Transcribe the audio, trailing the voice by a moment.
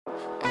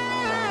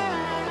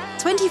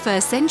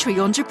21st Century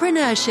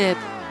Entrepreneurship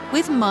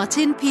with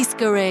Martin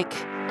Piskarik.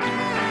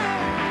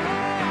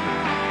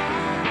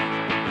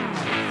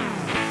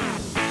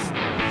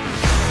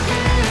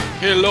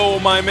 Hello,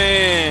 my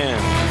man.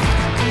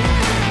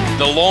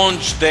 The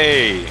launch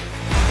day.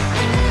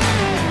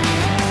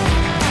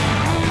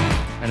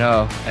 I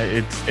know.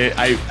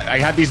 I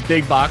had these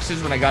big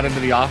boxes when I got into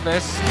the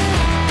office,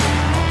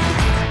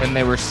 and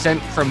they were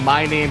sent from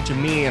my name to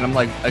me, and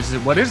I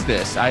said, what is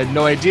this? I had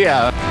no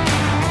idea.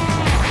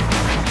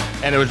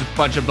 And it was a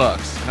bunch of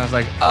books. And I was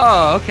like,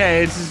 oh,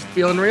 okay, this is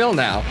feeling real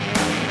now.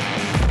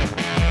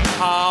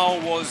 How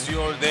was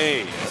your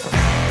day,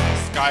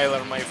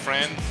 Skyler, my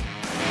friend?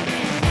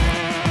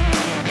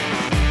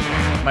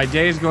 My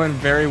day is going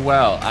very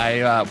well.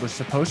 I was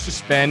supposed to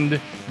spend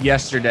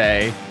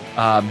yesterday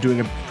doing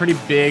a pretty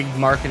big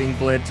marketing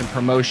blitz and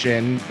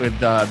promotion with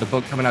the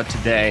book coming out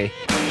today.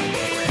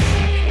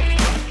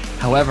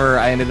 However,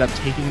 I ended up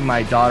taking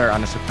my daughter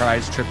on a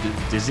surprise trip to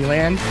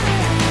Disneyland.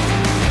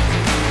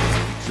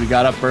 So we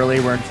got up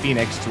early. We're in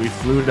Phoenix. So we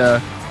flew to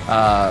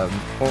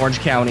Orange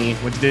County,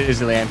 went to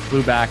Disneyland,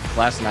 flew back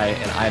last night,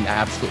 and I'm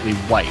absolutely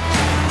wiped.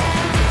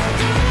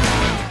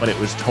 But it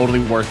was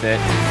totally worth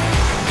it.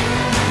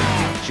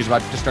 She's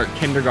about to start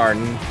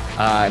kindergarten,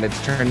 and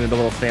it's turned into a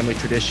little family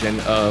tradition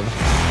of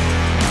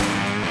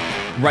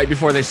right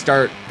before they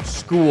start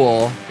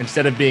school,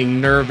 instead of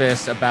being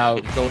nervous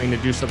about going to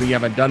do something you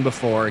haven't done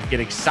before, get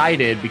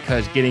excited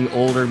because getting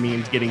older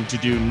means getting to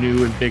do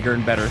new and bigger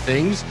and better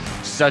things,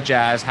 such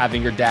as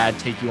having your dad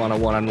take you on a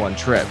one-on-one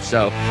trip.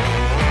 So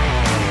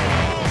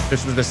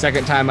this was the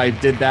second time I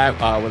did that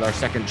with our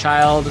second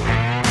child.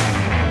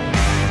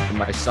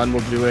 My son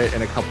will do it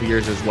in a couple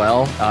years as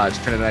well. It's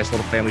turned into a nice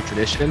little family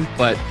tradition.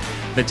 But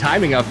the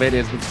timing of it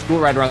is with school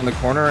right around the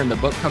corner and the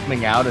book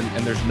coming out, and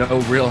there's no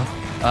real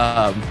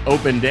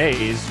open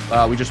days.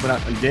 We just went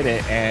out and did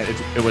it, and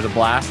it was a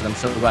blast, and I'm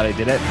so glad I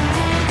did it.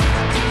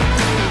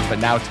 But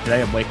now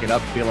today I'm waking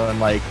up feeling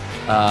like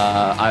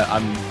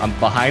I'm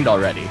behind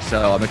already.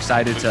 So I'm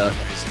excited to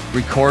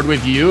record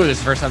with you. This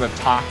is the first time I've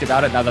talked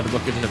about it now that the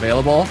book is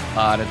available,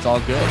 and it's all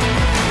good.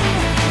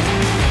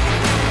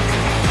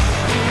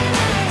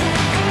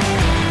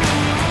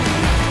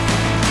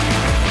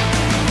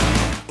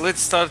 Let's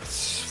start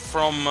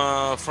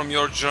from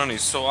your journey.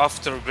 So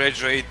after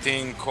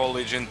graduating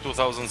college in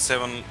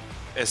 2007,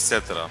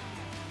 etc.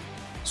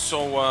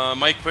 So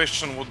my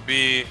question would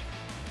be,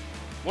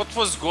 what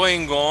was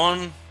going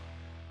on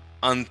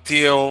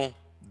until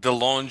the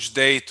launch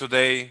day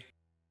today?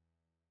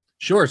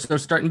 Sure. So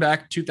starting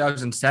back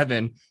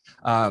 2007,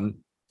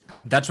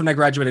 that's when I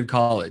graduated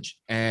college,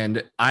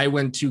 and I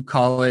went to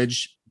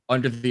college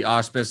under the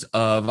auspice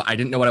of I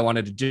didn't know what I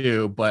wanted to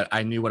do, but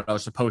I knew what I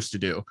was supposed to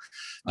do.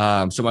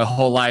 So my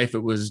whole life, it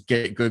was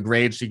get good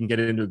grades so you can get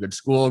into a good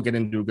school, get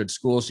into a good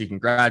school so you can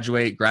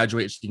graduate so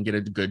you can get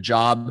a good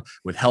job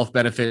with health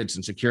benefits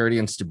and security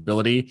and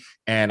stability.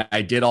 And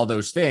I did all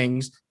those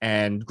things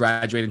and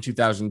graduated in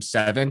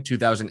 2007,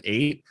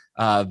 2008.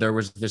 There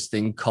was this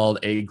thing called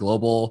a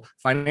global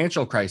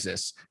financial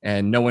crisis.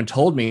 And no one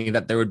told me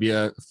that there would be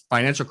a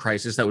financial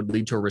crisis that would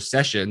lead to a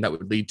recession, that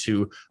would lead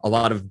to a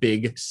lot of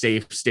big,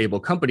 safe, stable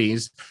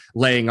companies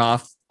laying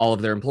off all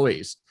of their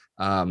employees.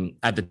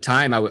 At the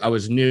time, I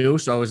was new,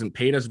 so I wasn't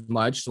paid as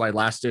much. So I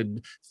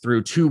lasted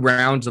through 2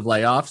 rounds of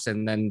layoffs,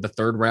 and then the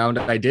third round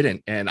I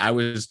didn't. And I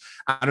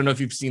don't know if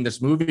you've seen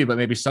this movie, but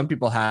maybe some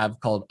people have,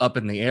 called Up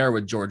in the Air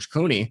with George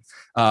Clooney.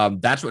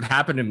 That's what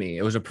happened to me.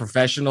 It was a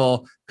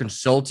professional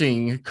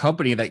consulting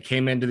company that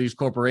came into these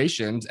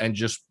corporations and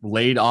just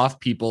laid off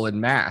people in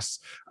mass.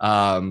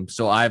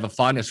 So I have a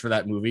fondness for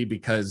that movie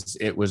because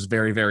it was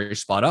very, very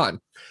spot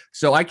on.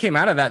 So I came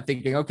out of that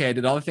thinking, okay, I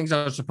did all the things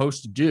I was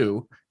supposed to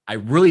do. I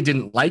really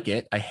didn't like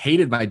it. I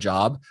hated my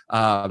job.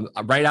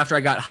 Right after I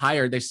got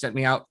hired, they sent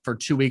me out for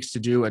 2 weeks to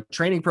do a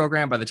training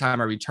program. By the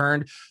time I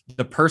returned,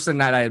 the person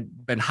that I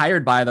had been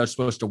hired by that I was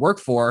supposed to work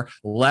for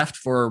left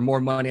for more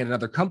money at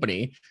another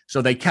company.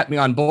 So they kept me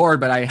on board,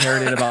 but I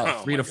inherited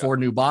about 3 to 4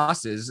 new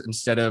bosses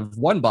instead of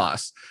one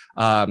boss.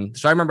 So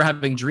I remember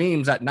having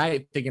dreams at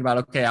night thinking about,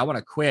 okay, I want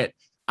to quit.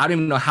 I don't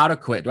even know how to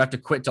quit. Do I have to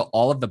quit to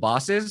all of the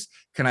bosses?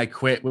 Can I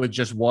quit with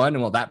just one?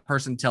 And will that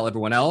person tell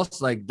everyone else?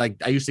 Like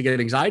I used to get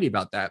anxiety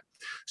about that.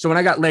 So when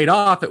I got laid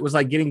off, it was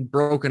like getting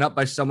broken up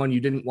by someone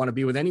you didn't want to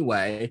be with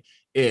anyway.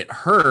 It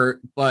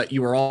hurt, but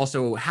you were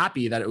also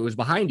happy that it was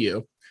behind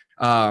you.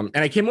 And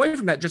I came away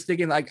from that just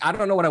thinking, like, I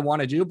don't know what I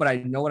want to do, but I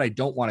know what I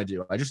don't want to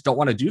do. I just don't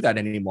want to do that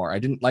anymore. I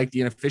didn't like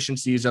the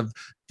inefficiencies of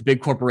the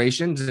big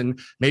corporations, and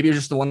maybe it's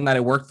just the one that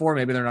I work for.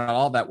 Maybe they're not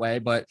all that way,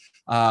 but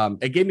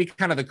it gave me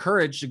kind of the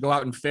courage to go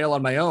out and fail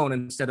on my own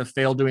instead of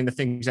fail doing the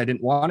things I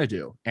didn't want to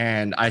do.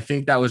 And I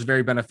think that was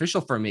very beneficial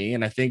for me.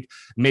 And I think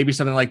maybe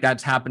something like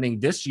that's happening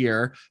this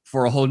year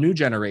for a whole new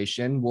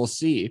generation. We'll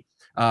see.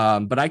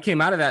 But I came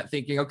out of that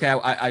thinking, okay,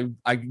 I'm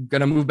going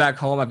to move back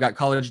home. I've got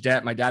college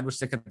debt. My dad was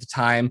sick at the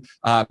time.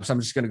 So I'm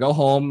just going to go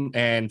home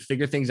and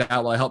figure things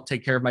out while I help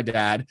take care of my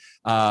dad.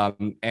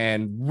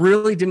 And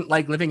really didn't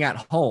like living at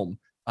home.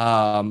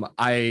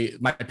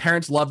 My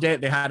parents loved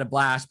it. They had a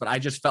blast, but I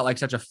just felt like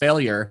such a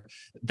failure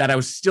that I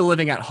was still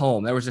living at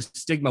home. There was a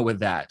stigma with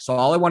that. So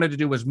all I wanted to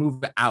do was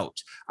move out.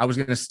 I was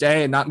going to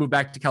stay and not move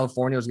back to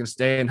California. I was going to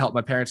stay and help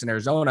my parents in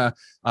Arizona.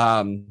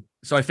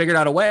 So I figured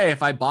out a way,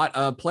 if I bought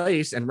a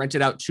place and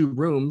rented out 2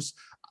 rooms,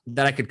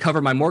 that I could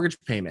cover my mortgage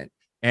payment.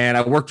 And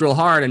I worked real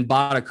hard and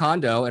bought a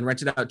condo and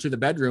rented out 2 of the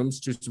bedrooms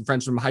to some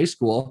friends from high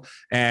school.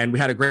 And we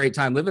had a great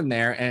time living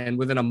there. And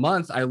within a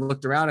month, I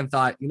looked around and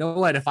thought, you know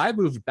what, if I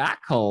moved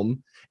back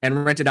home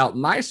and rented out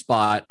my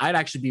spot, I'd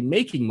actually be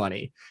making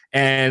money.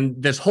 And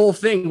this whole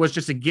thing was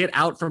just to get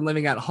out from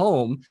living at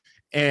home.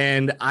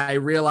 And I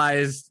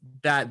realized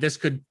that this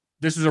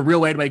was a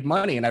real way to make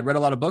money. And I'd read a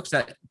lot of books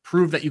that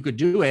proved that you could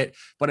do it.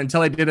 But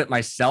until I did it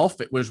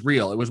myself, it was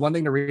real. It was one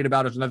thing to read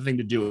about, it was another thing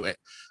to do it.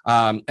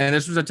 And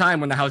this was a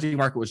time when the housing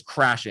market was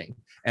crashing.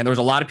 And there was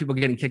a lot of people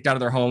getting kicked out of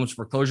their homes.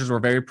 Foreclosures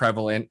were very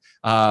prevalent.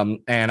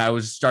 And I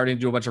was starting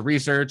to do a bunch of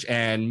research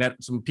and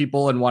met some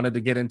people and wanted to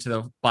get into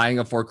the buying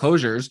of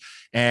foreclosures.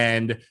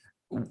 And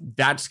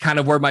that's kind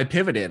of where my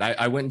pivoted.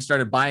 I went and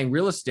started buying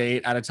real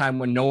estate at a time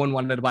when no one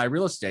wanted to buy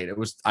real estate.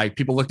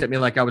 People looked at me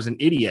like I was an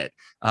idiot,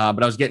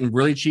 but I was getting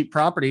really cheap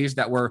properties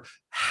that were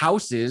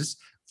houses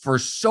for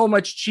so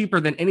much cheaper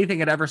than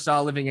anything I'd ever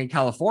saw living in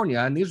California.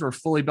 And these were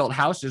fully built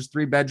houses,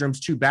 3 bedrooms,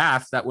 2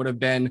 baths. That would have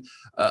been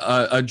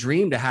a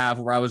dream to have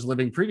where I was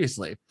living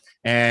previously.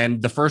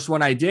 And the first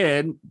one I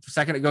did, the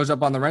second it goes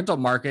up on the rental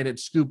market,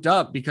 it's scooped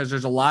up because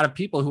there's a lot of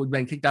people who had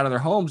been kicked out of their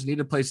homes,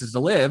 needed places to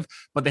live,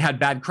 but they had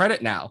bad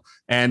credit now.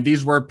 And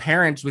these were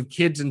parents with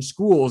kids in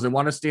schools and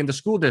want to stay in the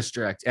school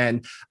district.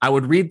 And I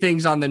would read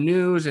things on the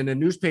news and in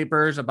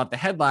newspapers about the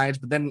headlines,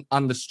 but then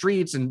on the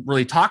streets and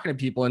really talking to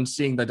people and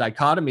seeing the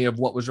dichotomy of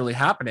what was really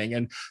happening.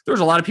 And there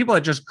was a lot of people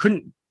that just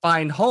couldn't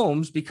find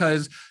homes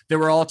because they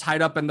were all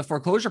tied up in the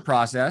foreclosure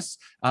process.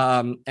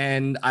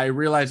 And I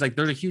realized like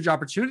there's a huge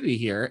opportunity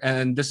here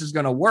and this is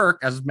going to work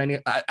as many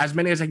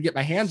as I can get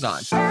my hands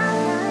on.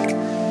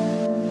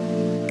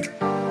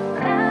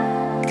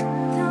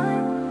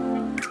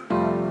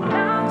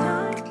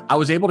 I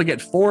was able to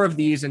get 4 of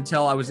these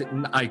until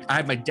I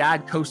had my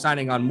dad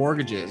co-signing on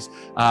mortgages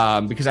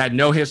because I had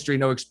no history,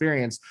 no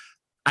experience.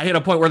 I hit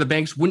a point where the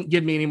banks wouldn't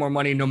give me any more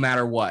money no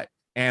matter what.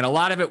 And a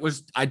lot of it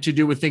was to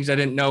do with things I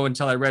didn't know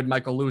until I read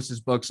Michael Lewis's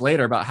books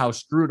later about how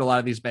screwed a lot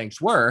of these banks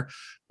were.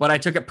 But I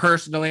took it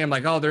personally. I'm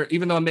like,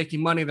 even though I'm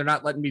making money, they're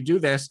not letting me do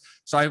this.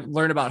 So I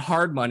learned about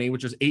hard money,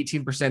 which was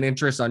 18%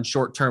 interest on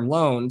short-term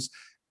loans.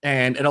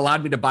 And it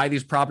allowed me to buy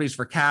these properties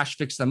for cash,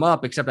 fix them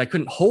up, except I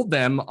couldn't hold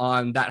them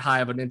on that high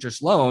of an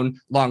interest loan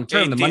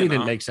long-term. The money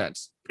didn't make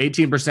sense.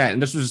 18%.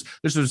 And this was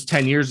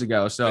 10 years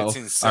ago. So,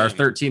 or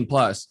 13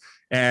 plus.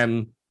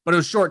 But it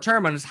was short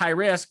term and it was high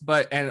risk,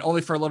 and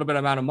only for a little bit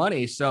amount of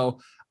money. So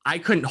I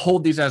couldn't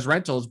hold these as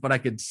rentals, but I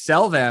could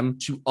sell them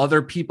to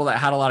other people that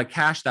had a lot of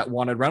cash that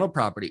wanted rental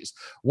properties.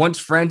 Once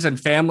friends and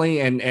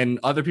family and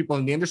other people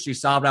in the industry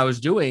saw what I was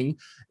doing,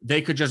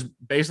 they could just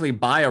basically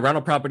buy a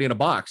rental property in a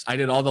box. I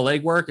did all the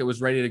legwork. It was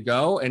ready to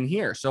go. And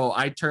here, so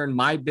I turned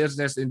my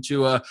business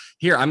into I'm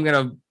going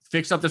to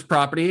fix up this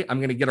property. I'm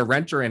going to get a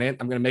renter in it.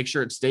 I'm going to make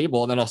sure it's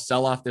stable. And then I'll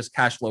sell off this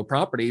cash flow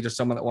property to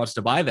someone that wants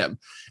to buy them.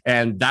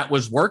 And that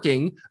was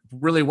working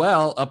really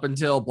well up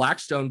until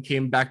Blackstone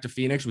came back to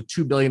Phoenix with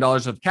 $2 billion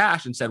of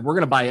cash and said, we're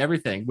going to buy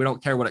everything. We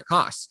don't care what it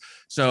costs.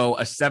 So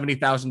a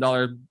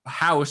 $70,000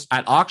 house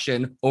at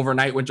auction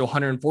overnight went to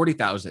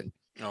 $140,000.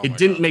 It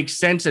didn't make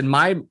sense in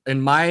my with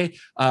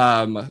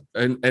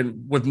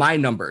my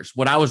numbers,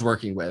 what I was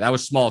working with. That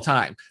was small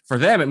time. For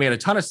them, it made a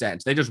ton of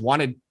sense.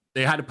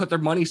 They had to put their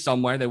money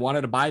somewhere. They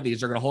wanted to buy these.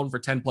 They're going to hold them for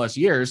 10 plus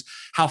years.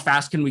 How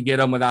fast can we get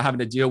them without having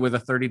to deal with a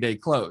 30-day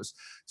close?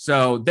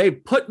 So they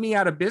put me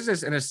out of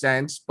business in a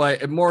sense,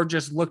 but it more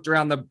just looked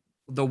around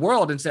the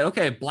world and said,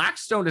 okay,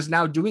 Blackstone is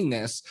now doing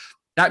this.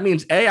 That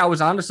means A, I was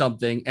onto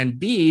something, and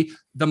B,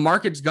 the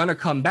market's going to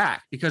come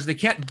back because they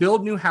can't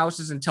build new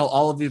houses until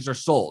all of these are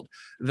sold.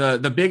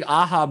 The big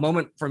aha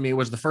moment for me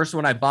was the first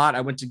one I bought.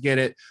 I went to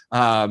get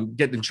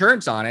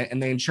insurance on it,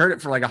 and they insured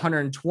it for like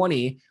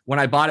 120 when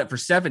I bought it for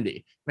 70.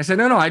 And I said,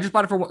 no, I just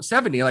bought it for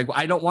 70. Like,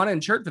 I don't want to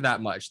insure it for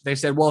that much. They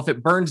said, well, if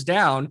it burns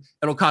down,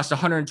 it'll cost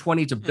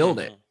 120 to build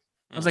it.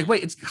 I was like,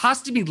 wait, it's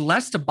costing me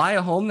less to buy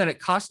a home than it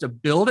costs to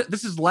build it.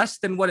 This is less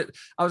than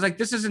I was like,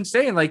 this is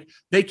insane. Like,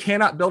 they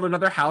cannot build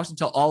another house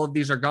until all of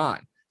these are gone.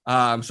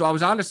 So I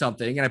was onto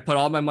something and I put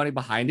all my money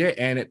behind it,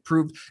 and it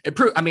proved,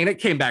 I mean, it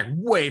came back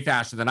way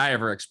faster than I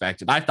ever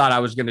expected. I thought I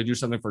was going to do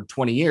something for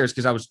 20 years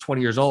because I was 20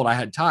 years old. I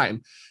had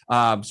time.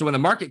 So when the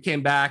market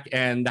came back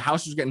and the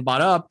house was getting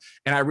bought up,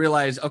 and I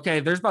realized, okay,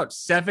 there's about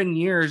 7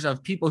 years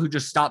of people who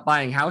just stopped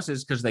buying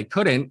houses because they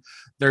couldn't.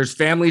 There's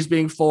families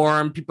being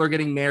formed. People are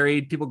getting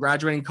married, people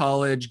graduating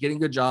college, getting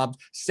good jobs.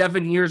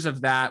 7 years of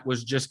that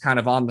was just kind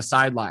of on the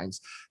sidelines.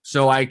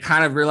 So I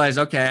kind of realized,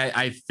 okay,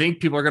 I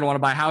think people are going to want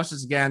to buy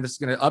houses again. This is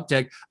going to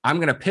uptick. I'm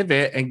going to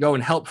pivot and go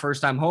and help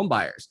first-time home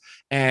buyers.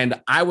 And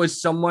I was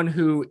someone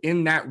who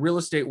in that real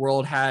estate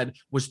world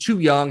was too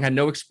young, had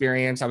no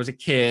experience. I was a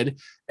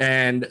kid.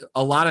 And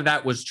a lot of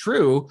that was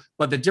true.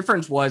 But the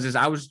difference is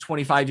I was a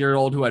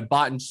 25-year-old who had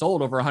bought and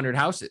sold over 100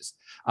 houses.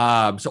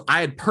 So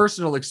I had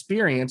personal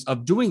experience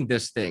of doing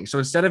this thing. So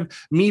instead of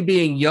me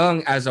being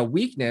young as a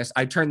weakness,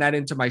 I turned that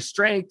into my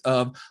strength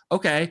of,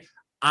 okay,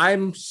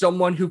 I'm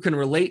someone who can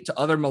relate to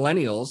other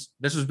millennials.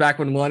 This was back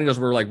when millennials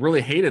were like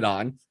really hated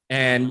on,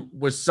 and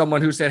was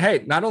someone who said,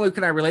 hey, not only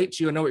can I relate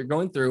to you and know what you're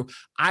going through,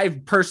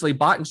 I've personally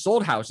bought and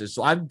sold houses.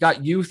 So I've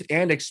got youth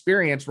and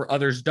experience where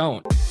others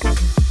don't.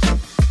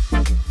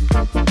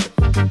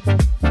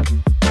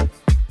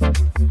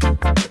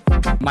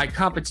 My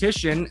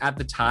competition at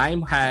the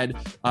time had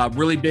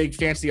really big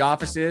fancy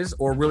offices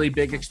or really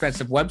big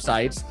expensive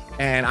websites.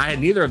 And I had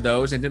neither of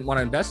those and didn't want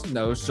to invest in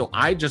those. So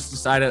I just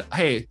decided,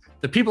 hey,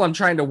 the people I'm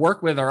trying to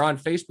work with are on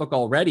Facebook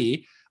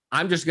already.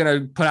 I'm just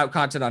going to put out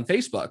content on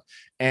Facebook.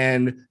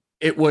 And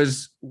it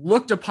was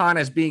looked upon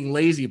as being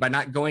lazy by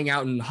not going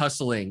out and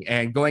hustling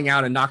and going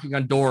out and knocking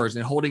on doors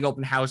and holding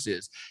open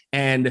houses.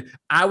 And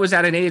I was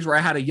at an age where I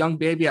had a young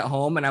baby at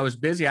home and I was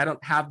busy. I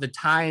don't have the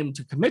time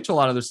to commit to a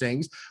lot of those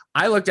things.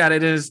 I looked at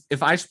it as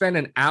if I spend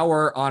an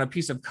hour on a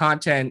piece of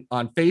content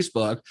on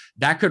Facebook,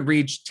 that could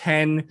reach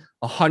 10,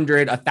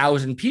 100,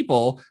 1,000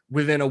 people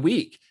within a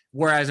week.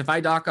 Whereas if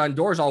I knock on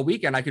doors all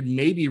weekend, I could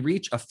maybe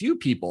reach a few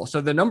people.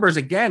 So the numbers,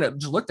 again, it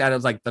just looked at it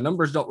as like the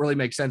numbers don't really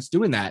make sense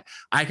doing that.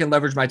 I can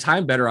leverage my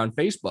time better on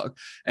Facebook.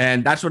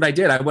 And that's what I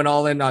did. I went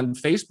all in on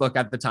Facebook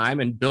at the time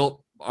and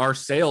built our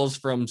sales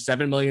from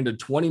 7 million to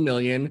 20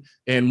 million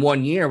in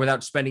 1 year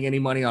without spending any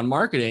money on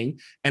marketing.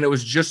 And it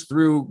was just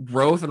through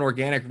growth and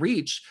organic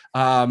reach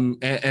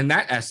and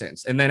that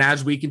essence. And then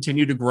as we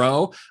continue to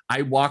grow,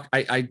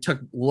 I took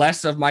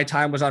less of my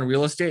time was on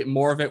real estate.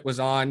 More of it was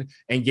on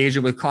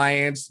engaging with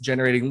clients,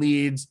 generating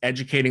leads,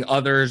 educating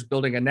others,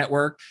 building a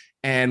network.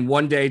 And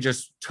one day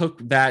just took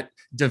that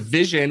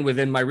division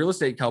within my real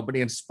estate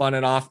company and spun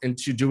it off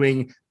into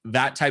doing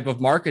that type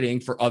of marketing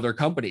for other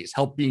companies,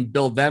 helping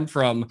build them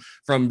from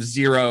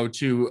zero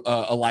to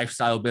a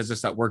lifestyle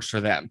business that works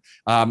for them.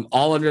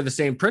 All under the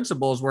same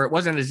principles, where it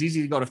wasn't as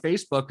easy to go to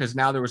Facebook because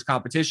now there was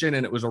competition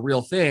and it was a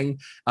real thing.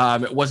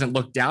 It wasn't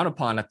looked down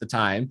upon at the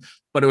time,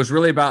 but it was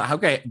really about,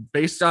 okay,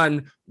 based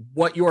on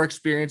what your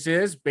experience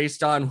is,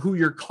 based on who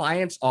your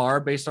clients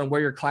are, based on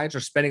where your clients are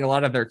spending a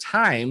lot of their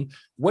time,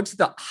 what's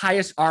the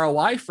highest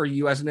ROI for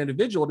you as an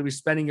individual to be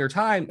spending your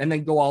time, and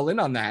then go all in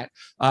on that.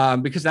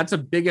 Because that's the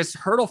biggest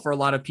hurdle for a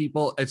lot of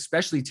people,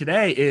 especially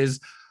today,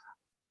 is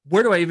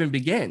where do I even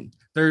begin?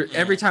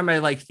 Every time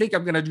I think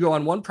I'm going to go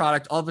on one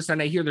product, all of a sudden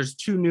I hear there's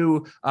two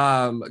new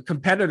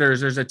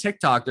competitors. There's a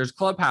TikTok, there's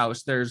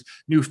Clubhouse, there's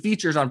new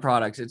features on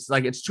products.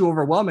 It's too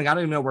overwhelming. I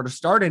don't even know where to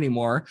start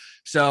anymore.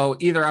 So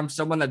either I'm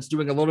someone that's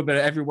doing a little bit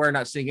of everywhere,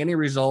 not seeing any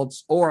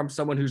results, or I'm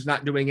someone who's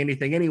not doing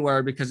anything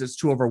anywhere because it's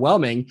too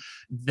overwhelming.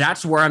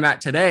 That's where I'm at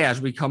today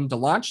as we come to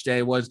launch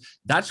day.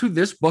 That's who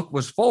this book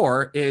was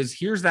for, is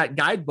here's that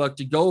guidebook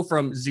to go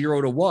from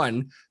 0 to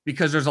 1,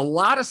 because there's a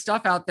lot of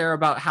stuff out there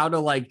about how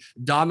to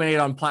dominate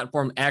on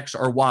platform X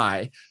or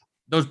Y.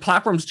 Those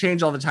platforms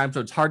change all the time,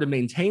 so it's hard to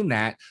maintain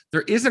that.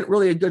 There isn't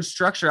really a good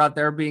structure out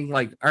there being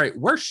like, all right,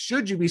 where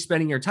should you be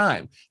spending your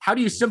time? How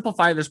do you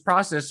simplify this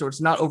process so it's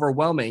not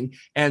overwhelming?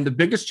 And the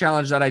biggest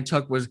challenge that I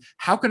took was,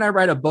 how can I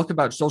write a book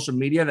about social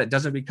media that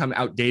doesn't become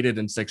outdated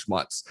in 6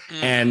 months?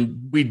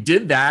 And we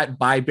did that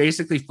by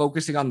basically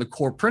focusing on the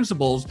core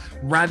principles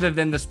rather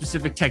than the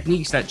specific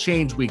techniques that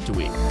change week to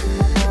week.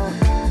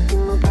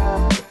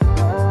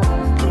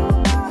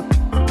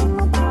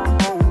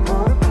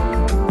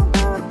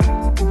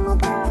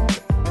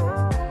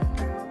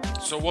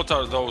 So what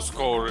are those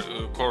core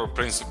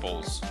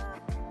principles?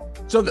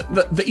 So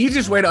the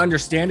easiest way to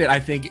understand it, I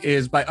think,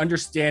 is by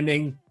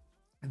understanding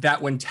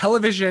that when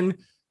television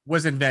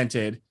was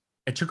invented,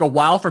 it took a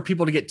while for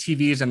people to get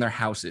TVs in their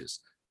houses.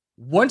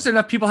 Once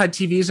enough people had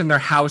TVs in their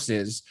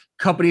houses,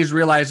 companies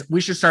realized we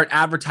should start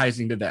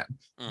advertising to them.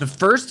 The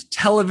first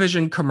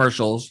television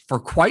commercials for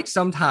quite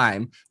some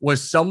time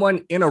was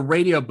someone in a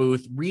radio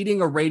booth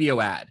reading a radio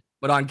ad,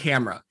 but on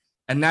camera.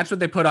 And that's what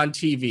they put on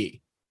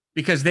TV,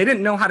 because they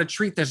didn't know how to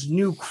treat this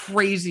new,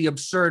 crazy,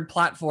 absurd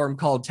platform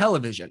called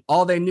television.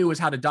 All they knew was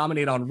how to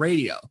dominate on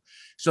radio.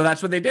 So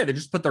that's what they did. They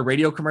just put the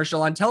radio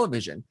commercial on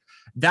television.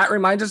 That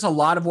reminds us a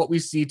lot of what we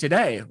see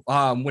today.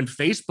 When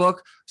Facebook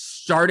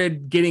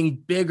started getting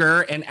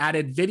bigger and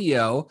added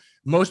video,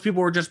 most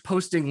people were just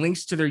posting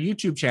links to their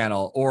YouTube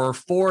channel, or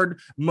Ford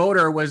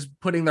Motor was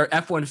putting their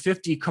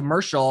F-150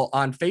 commercial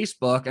on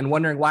Facebook and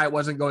wondering why it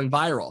wasn't going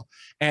viral.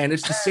 And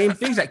it's the same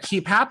things that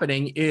keep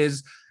happening.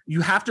 Is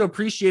you have to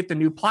appreciate the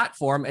new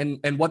platform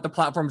and what the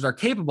platforms are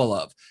capable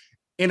of.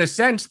 In a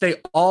sense, they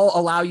all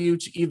allow you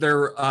to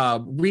either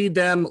read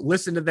them,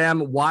 listen to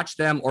them, watch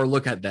them, or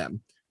look at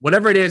them.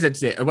 Whatever it is,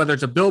 it's it. Whether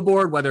it's a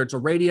billboard, whether it's a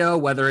radio,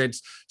 whether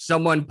it's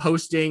someone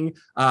posting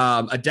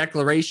a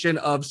declaration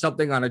of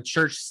something on a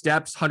church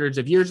steps hundreds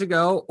of years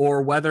ago,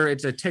 or whether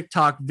it's a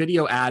TikTok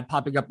video ad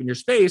popping up in your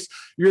space,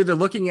 you're either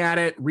looking at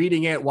it,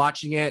 reading it,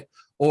 watching it,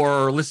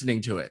 or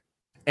listening to it.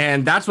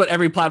 And that's what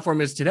every platform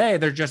is today.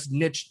 They're just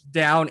niched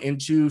down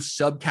into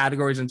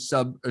subcategories and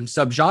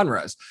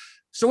subgenres.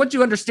 So once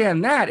you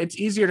understand that, it's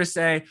easier to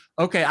say,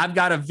 okay, I've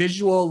got a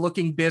visual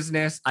looking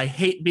business. I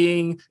hate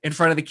being in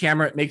front of the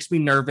camera. It makes me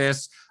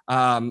nervous.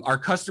 Our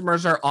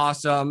customers are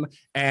awesome.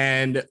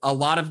 And a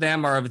lot of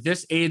them are of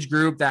this age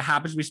group that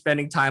happens to be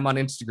spending time on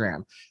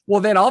Instagram. Well,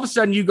 then all of a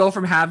sudden you go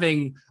from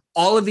having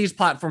all of these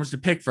platforms to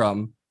pick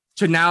from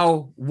to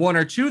now one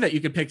or two that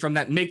you could pick from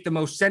that make the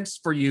most sense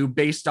for you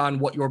based on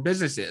what your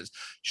business is.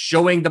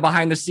 Showing the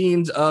behind the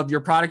scenes of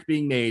your product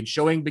being made,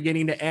 showing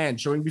beginning to end,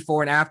 showing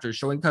before and after,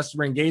 showing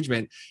customer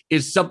engagement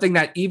is something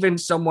that even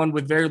someone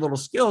with very little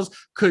skills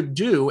could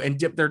do and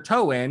dip their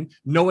toe in,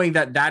 knowing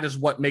that that is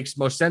what makes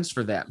most sense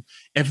for them.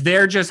 If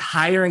they're just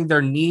hiring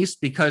their niece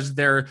because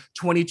they're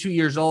 22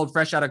 years old,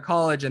 fresh out of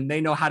college, and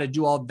they know how to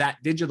do all that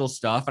digital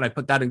stuff, and I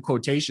put that in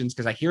quotations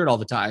because I hear it all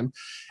the time,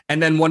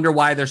 and then wonder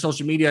why their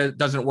social media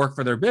doesn't work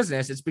for their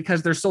business, it's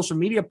because their social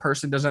media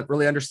person doesn't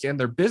really understand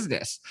their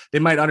business. They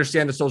might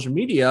understand the social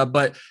media,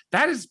 but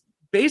that is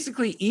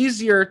basically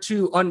easier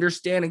to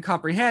understand and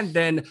comprehend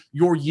than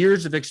your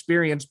years of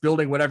experience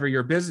building whatever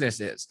your business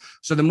is.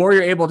 So the more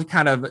you're able to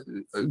kind of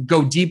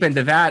go deep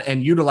into that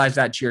and utilize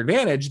that to your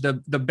advantage, the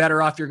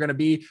better off you're going to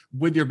be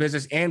with your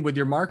business and with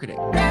your marketing.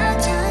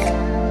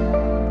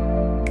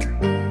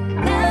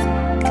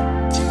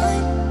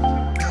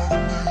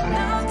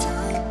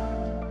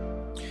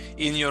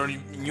 In your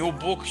new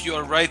book,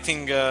 you're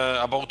writing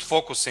about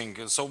focusing.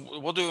 So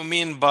what do you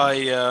mean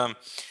by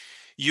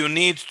you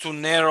need to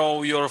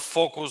narrow your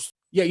focus?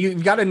 Yeah,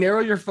 you've got to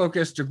narrow your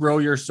focus to grow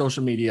your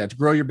social media, to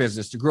grow your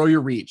business, to grow your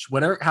reach,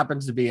 whatever it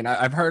happens to be. And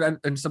I've heard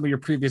in some of your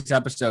previous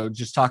episodes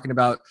just talking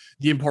about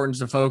the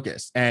importance of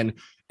focus, and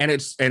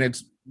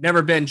it's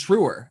never been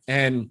truer.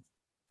 And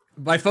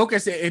by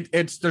focus,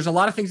 it's there's a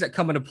lot of things that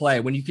come into play.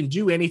 When you can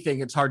do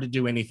anything, it's hard to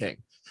do anything.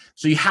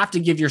 So you have to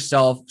give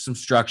yourself some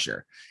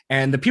structure.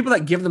 And the people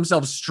that give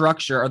themselves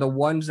structure are the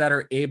ones that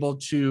are able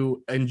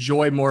to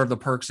enjoy more of the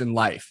perks in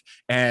life.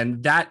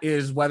 And that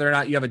is whether or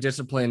not you have a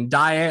disciplined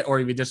diet or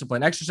you have a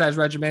disciplined exercise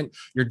regimen,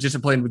 you're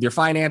disciplined with your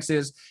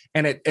finances.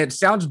 And it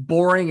sounds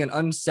boring and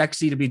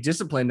unsexy to be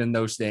disciplined in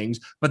those things,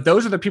 but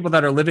those are the people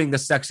that are living the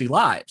sexy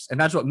lives. And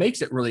that's what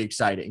makes it really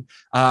exciting.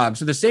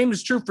 So the same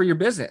is true for your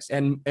business.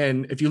 And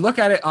if you look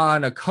at it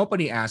on a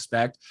company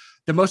aspect,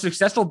 the most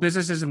successful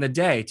businesses in the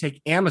day,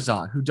 take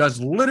Amazon, who does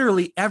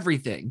literally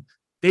everything.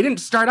 They didn't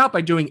start out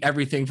by doing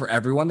everything for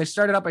everyone. They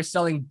started out by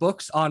selling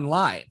books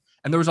online.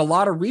 And there was a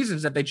lot of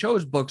reasons that they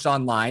chose books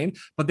online,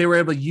 but they were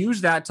able to use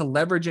that to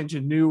leverage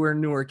into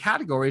newer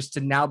categories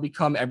to now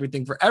become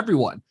everything for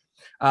everyone.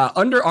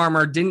 Under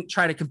Armour didn't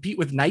try to compete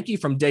with Nike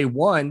from day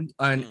one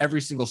on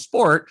every single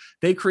sport.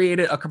 They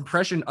created a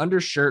compression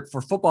undershirt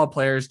for football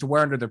players to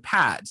wear under their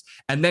pads,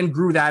 and then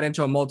grew that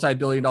into a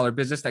multi-billion-dollar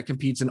business that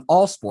competes in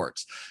all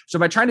sports. So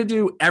by trying to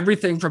do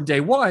everything from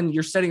day one,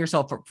 you're setting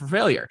yourself up for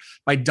failure.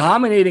 By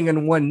dominating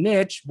in one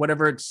niche,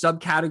 whatever its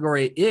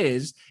subcategory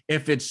is,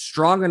 if it's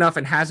strong enough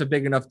and has a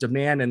big enough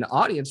demand and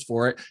audience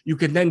for it, you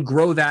can then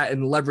grow that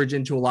and leverage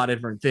into a lot of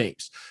different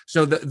things.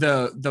 So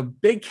the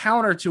big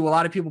counter to a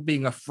lot of people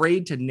being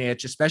afraid to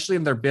niche, especially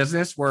in their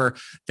business, where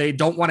they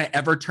don't want to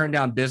ever turn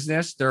down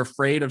business. They're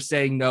afraid of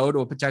saying no to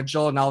a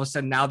potential. And all of a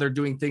sudden now they're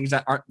doing things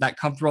that aren't that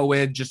comfortable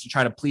with just to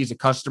try to please a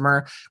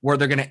customer, where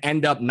they're going to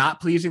end up not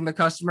pleasing the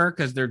customer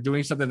because they're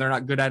doing something they're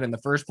not good at in the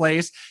first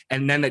place.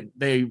 And then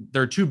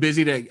they're too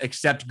busy to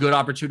accept good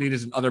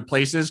opportunities in other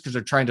places because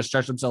they're trying to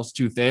stretch themselves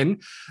too thin.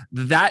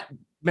 That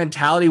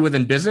mentality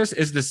within business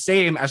is the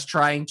same as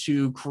trying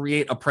to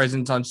create a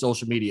presence on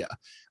social media.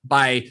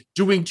 By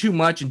doing too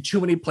much in too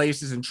many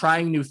places and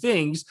trying new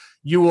things,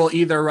 you will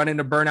either run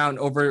into burnout and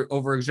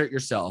overexert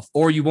yourself,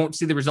 or you won't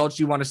see the results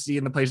you want to see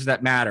in the places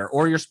that matter,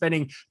 or you're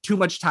spending too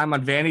much time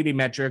on vanity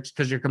metrics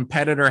because your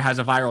competitor has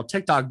a viral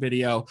TikTok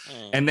video,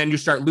 and then you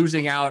start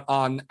losing out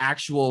on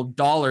actual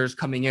dollars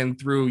coming in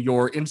through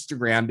your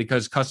Instagram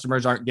because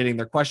customers aren't getting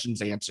their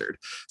questions answered.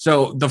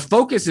 So the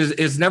focus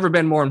is never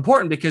been more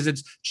important because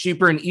it's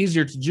cheaper and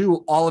easier to do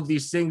all of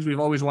these things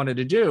we've always wanted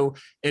to do.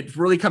 It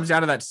really comes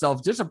down to that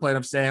self-discipline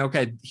of saying,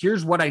 okay,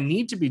 here's what I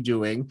need to be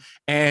doing.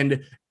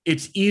 And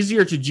it's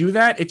easier to do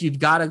that if you've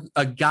got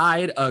a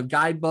guide, a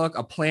guidebook,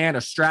 a plan,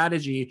 a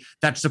strategy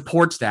that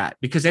supports that.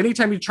 Because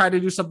anytime you try to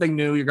do something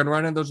new, you're going to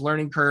run into those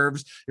learning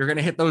curves. You're going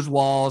to hit those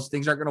walls.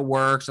 Things aren't going to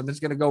work. Something's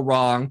going to go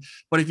wrong.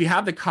 But if you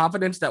have the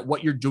confidence that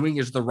what you're doing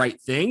is the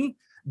right thing,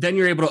 then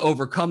you're able to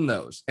overcome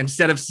those.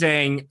 Instead of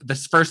saying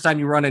this first time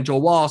you run into a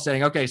wall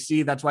saying, okay,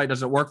 see, that's why it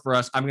doesn't work for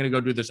us. I'm going to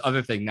go do this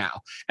other thing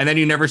now. And then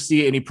you never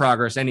see any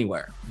progress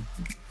anywhere.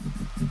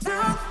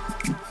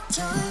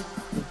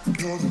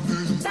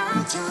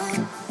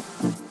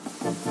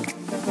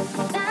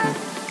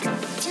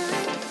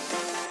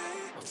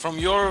 From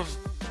your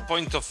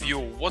point of view,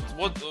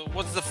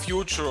 what's the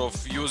future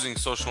of using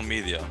social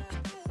media?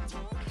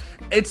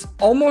 It's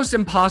almost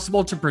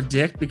impossible to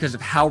predict because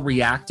of how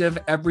reactive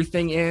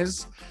everything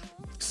is.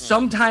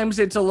 Sometimes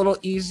it's a little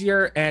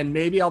easier, and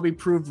maybe I'll be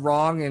proved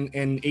wrong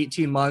in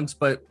 18 months.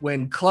 But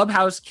when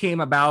Clubhouse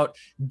came about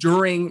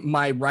during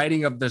my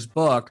writing of this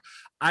book,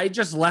 I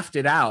just left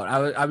it out.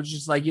 I was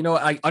just like,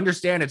 I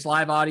understand it's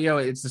live audio.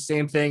 It's the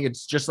same thing.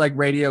 It's just like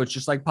radio. It's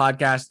just like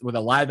podcast with a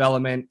live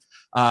element.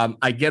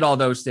 I get all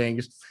those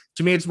things.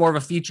 To me, it's more of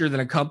a feature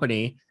than a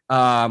company.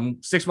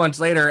 6 months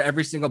later,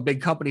 every single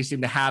big company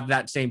seemed to have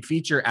that same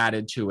feature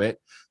added to it.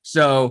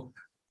 So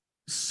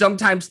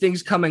sometimes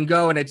things come and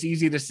go, and it's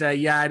easy to say,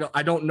 yeah,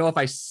 I don't know if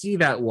I see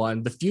that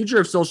one. The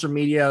future of social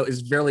media is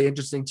very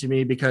interesting to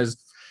me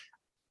because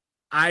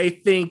I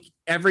think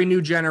every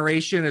new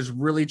generation is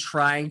really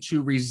trying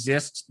to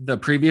resist the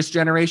previous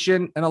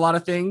generation in a lot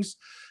of things.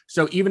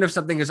 So even if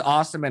something is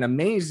awesome and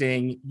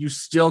amazing, you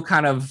still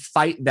kind of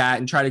fight that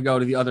and try to go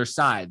to the other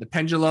side. The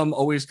pendulum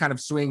always kind of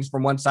swings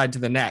from one side to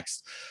the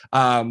next.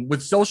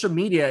 With social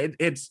media,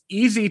 it's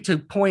easy to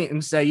point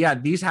and say, yeah,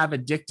 these have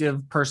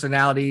addictive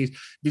personalities.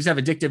 These have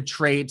addictive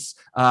traits.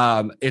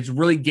 It's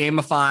really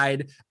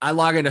gamified. I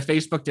log into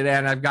Facebook today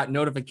and I've got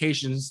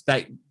notifications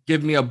that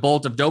give me a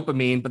bolt of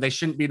dopamine, but they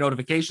shouldn't be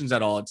notifications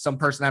at all. It's some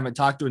person I haven't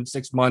talked to in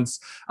 6 months.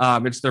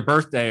 It's their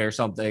birthday or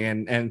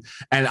something. And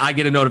I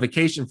get a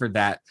notification for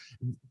that.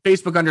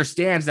 Facebook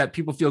understands that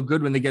people feel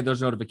good when they get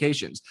those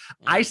notifications.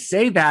 I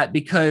say that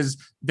because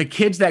the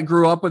kids that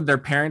grew up with their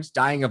parents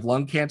dying of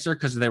lung cancer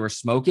because they were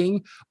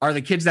smoking are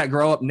the kids that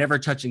grow up never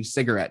touching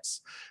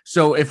cigarettes.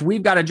 So if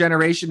we've got a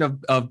generation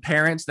of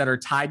parents that are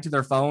tied to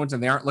their phones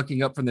and they aren't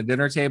looking up from the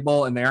dinner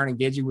table and they aren't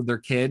engaging with their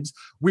kids,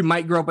 we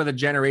might grow up with a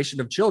generation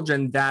of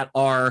children that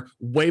are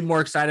way more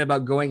excited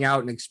about going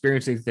out and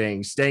experiencing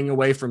things, staying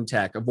away from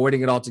tech,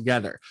 avoiding it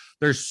altogether.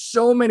 There's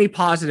so many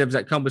positives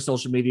that come with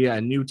social media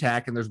and new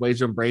tech, and there's ways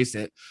to embrace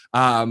it.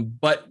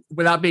 But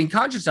without being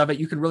conscious of it,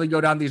 you can really go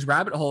down these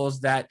rabbit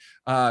holes that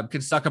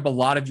can suck up a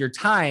lot of your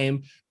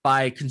time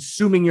by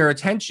consuming your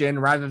attention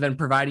rather than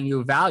providing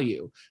you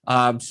value.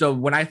 So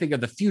when I think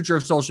of the future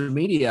of social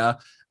media,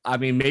 I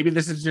mean, maybe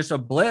this is just a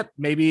blip.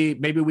 Maybe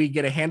we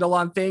get a handle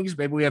on things.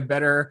 Maybe we have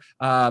better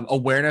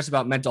awareness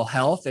about mental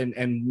health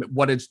and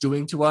what it's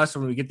doing to us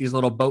when we get these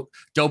little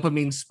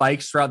dopamine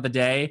spikes throughout the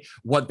day,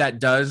 what that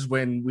does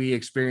when we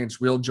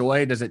experience real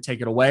joy. Does it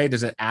take it away?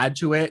 Does it add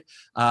to it?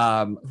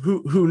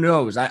 Who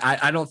knows?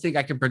 I don't think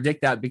I can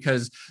predict that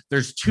because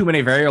there's too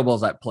many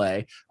variables at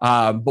play.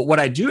 But what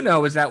I do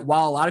know is that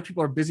while a lot of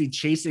people are busy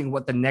chasing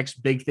what the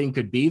next big thing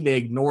could be, they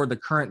ignore the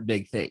current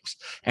big things.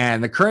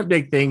 And the current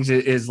big things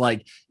is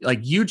like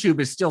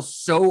YouTube is still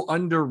so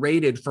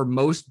underrated for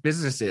most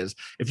businesses.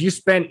 If you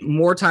spent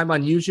more time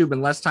on YouTube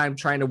and less time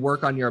trying to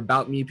work on your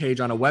About Me page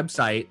on a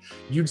website,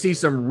 you'd see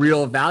some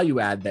real value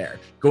add there.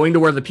 Going to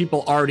where the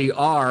people already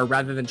are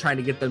rather than trying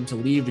to get them to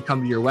leave to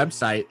come to your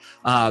website.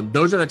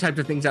 Those are the types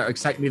of things that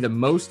excite me the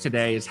most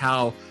today, is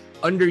how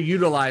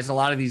underutilized a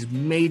lot of these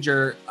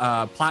major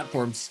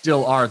platforms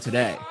still are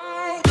today.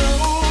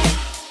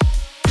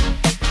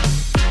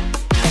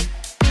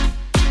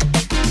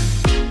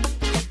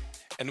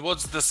 And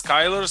what's the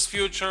Skyler's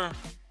future?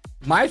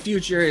 My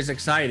future is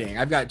exciting.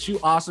 I've got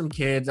 2 awesome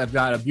kids. I've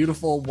got a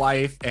beautiful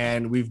wife,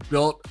 and we've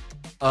built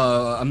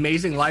an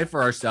amazing life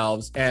for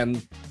ourselves.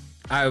 And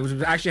I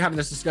was actually having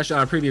this discussion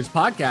on a previous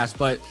podcast,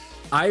 but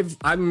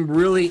I'm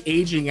really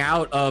aging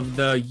out of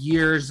the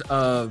years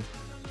of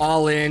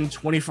all-in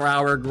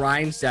 24-hour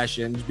grind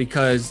sessions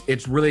because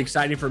it's really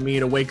exciting for me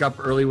to wake up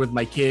early with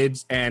my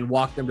kids and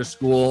walk them to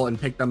school and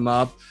pick them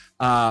up.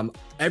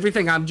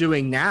 Everything I'm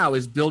doing now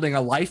is building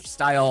a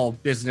lifestyle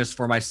business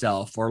for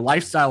myself, or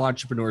lifestyle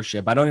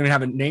entrepreneurship. I don't even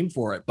have a name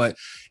for it, but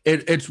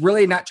it's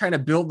really not trying to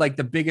build like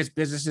the biggest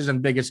businesses and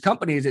biggest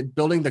companies. It's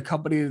building the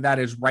company that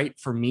is right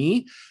for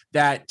me,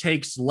 that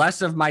takes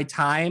less of my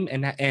time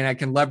and I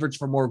can leverage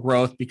for more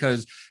growth,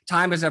 because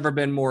time has never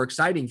been more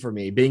exciting for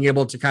me. Being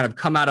able to kind of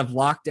come out of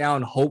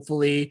lockdown,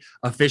 hopefully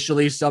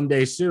officially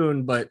someday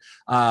soon. But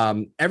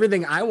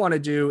everything I want to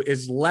do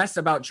is less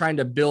about trying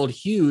to build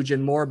huge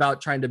and more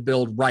about trying to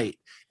build right.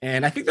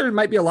 And I think there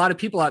might be a lot of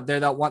people out there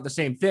that want the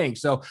same thing.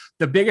 So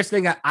the biggest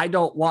thing, I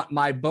don't want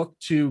my book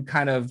to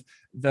kind of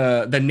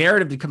the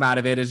narrative to come out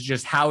of it is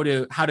just how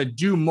to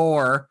do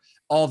more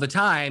all the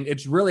time.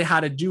 It's really how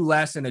to do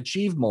less and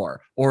achieve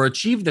more, or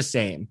achieve the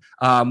same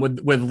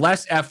with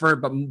less effort,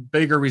 but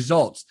bigger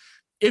results.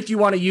 If you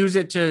want to use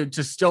it to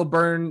still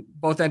burn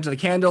both ends of the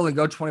candle and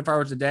go 24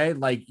 hours a day,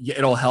 like,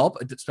 it'll help,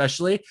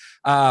 especially.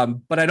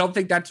 But I don't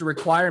think that's a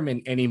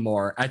requirement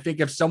anymore. I think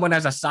if someone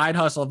has a side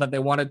hustle that they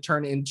want to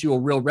turn into a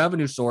real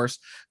revenue source,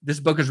 this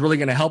book is really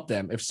going to help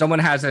them. If someone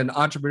has an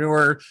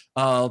entrepreneur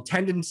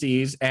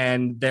tendencies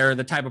and they're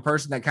the type of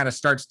person that kind of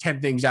starts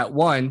 10 things at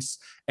once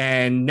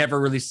and never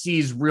really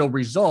sees real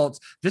results,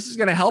 this is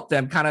going to help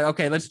them kind of,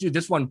 okay, let's do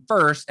this one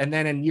first. And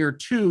then in year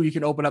 2, you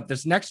can open up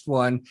this next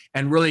one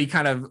and really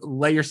kind of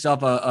lay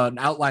yourself an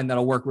outline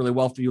that'll work really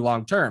well for you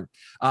long-term.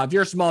 If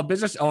you're a small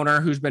business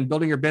owner who's been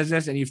building your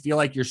business and you feel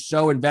like you're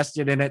so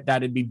invested in it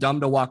that it'd be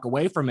dumb to walk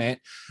away from it,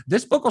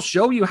 this book will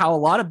show you how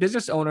a lot of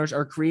business owners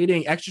are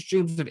creating extra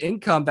streams of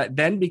income that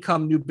then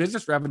become new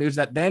business revenues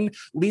that then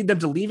lead them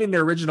to leaving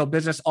their original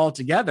business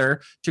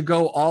altogether to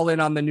go all in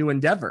on the new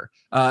endeavor.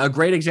 A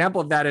great example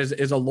of that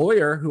is a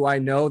lawyer who I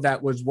know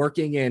that was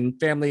working in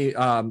family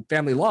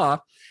law,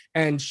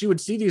 and she would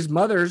see these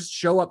mothers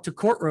show up to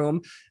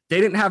courtroom. They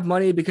didn't have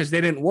money because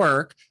they didn't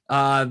work.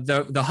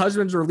 The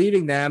husbands were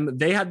leaving them.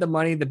 They had the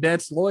money, the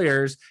best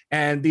lawyers,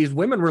 and these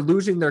women were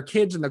losing their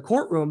kids in the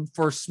courtroom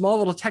for small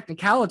little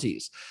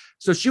technicalities.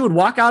 So she would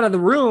walk out of the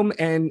room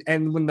and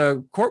when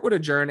the court would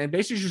adjourn and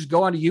basically just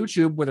go onto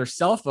YouTube with her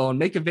cell phone,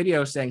 make a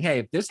video saying, hey,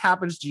 if this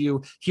happens to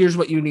you, here's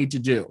what you need to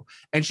do.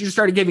 And she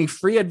started giving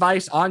free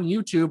advice on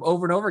YouTube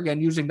over and over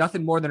again, using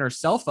nothing more than her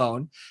cell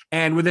phone.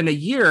 And within a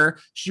year,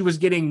 she was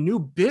getting new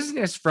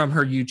business from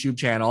her YouTube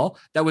channel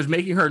that was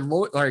making her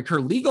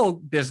legal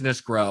business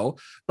grow,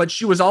 but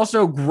she was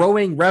also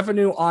growing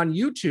revenue on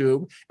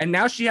YouTube. And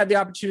now she had the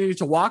opportunity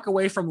to walk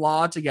away from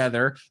law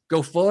altogether,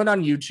 go full in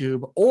on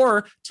YouTube,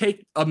 or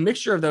take a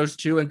mixture of those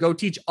two and go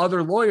teach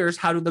other lawyers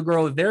how to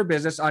grow their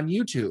business on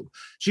YouTube.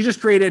 She just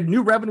created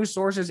new revenue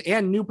sources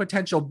and new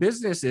potential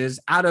businesses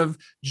out of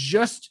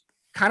just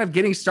kind of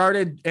getting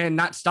started and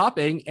not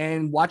stopping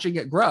and watching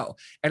it grow.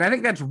 And I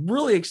think that's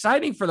really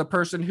exciting for the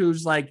person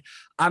who's like,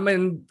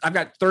 I've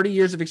got 30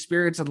 years of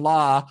experience in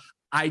law.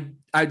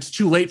 It's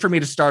too late for me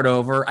to start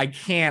over. I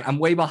can't, I'm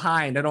way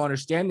behind. I don't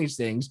understand these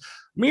things.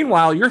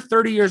 Meanwhile, your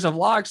 30 years of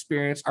law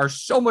experience are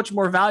so much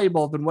more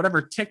valuable than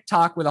whatever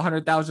TikTok with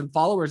 100,000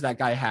 followers that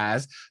guy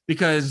has,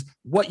 because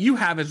what you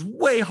have is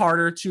way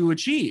harder to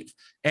achieve.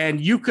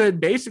 And you could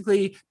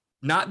basically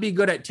not be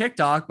good at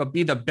TikTok, but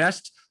be the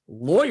best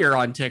lawyer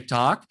on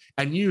TikTok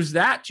and use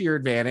that to your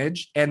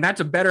advantage. And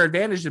that's a better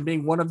advantage than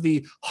being one of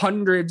the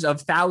hundreds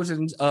of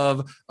thousands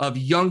of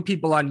young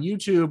people on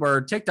YouTube or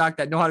TikTok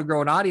that know how to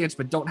grow an audience,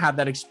 but don't have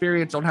that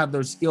experience, don't have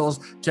those skills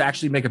to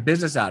actually make a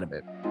business out of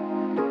it.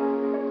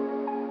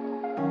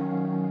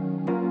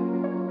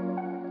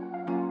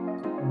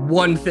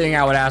 One thing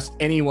I would ask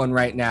anyone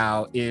right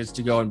now is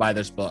to go and buy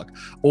this book,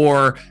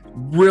 or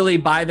really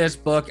buy this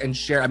book and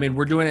share. I mean,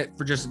 we're doing it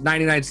for just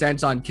 99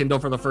 cents on Kindle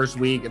for the first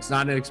week. It's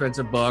not an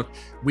expensive book.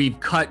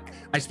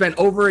 I spent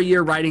over a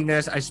year writing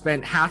this. I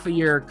spent half a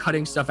year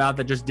cutting stuff out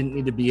that just didn't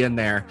need to be in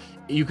there.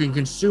 You can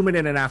consume it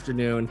in an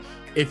afternoon.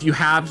 If you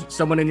have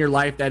someone in your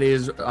life that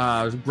is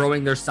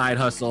growing their side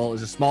hustle,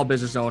 is a small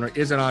business owner,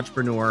 is an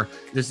entrepreneur,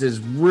 this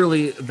is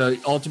really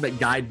the ultimate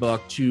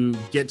guidebook to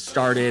get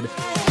started.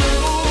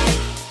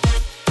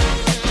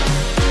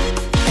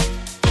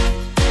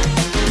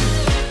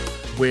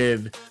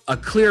 With a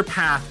clear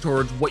path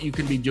towards what you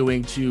can be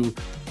doing to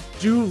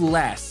do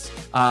less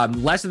of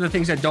the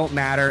things that don't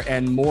matter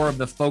and more of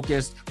the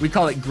focused, we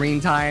call it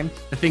green time,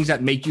 the things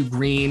that make you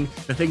green,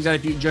 the things that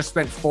if you just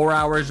spent 4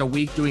 hours a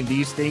week doing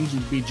these things,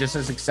 you'd be just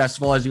as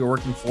successful as you were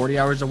working 40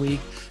 hours a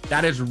week.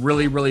 That is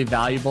really, really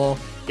valuable.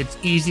 It's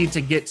easy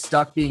to get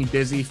stuck being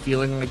busy,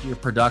 feeling like you're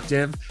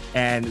productive.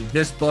 And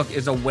this book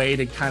is a way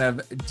to kind of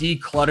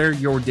declutter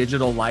your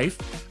digital life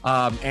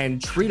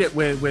and treat it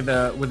with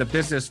a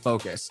business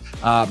focus.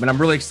 And I'm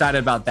really excited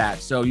about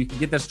that. So you can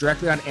get this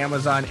directly on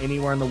Amazon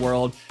anywhere in the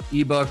world,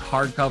 ebook,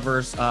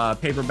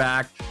 hardcovers,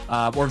 paperback,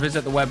 or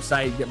visit the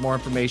website, get more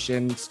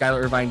information,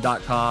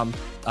 SkylerIrvine.com.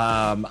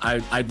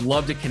 I'd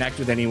love to connect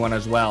with anyone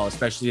as well,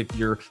 especially if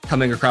you're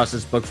coming across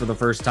this book for the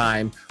first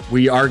time.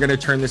 We are going to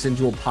turn this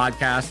into a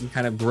podcast and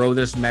kind of grow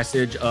this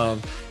message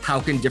of how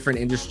can different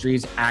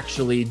industries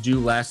actually do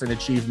less and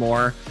achieve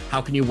more?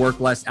 How can you work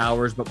less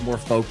hours but more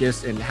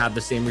focused and have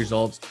the same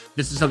results?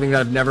 This is something that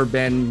I've never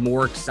been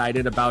more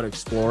excited about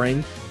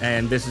exploring,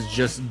 and this is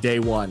just day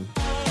one.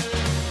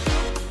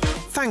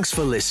 Thanks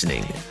for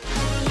listening.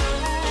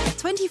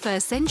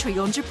 21st Century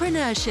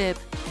Entrepreneurship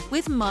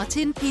with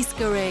Martin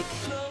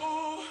Piskarik.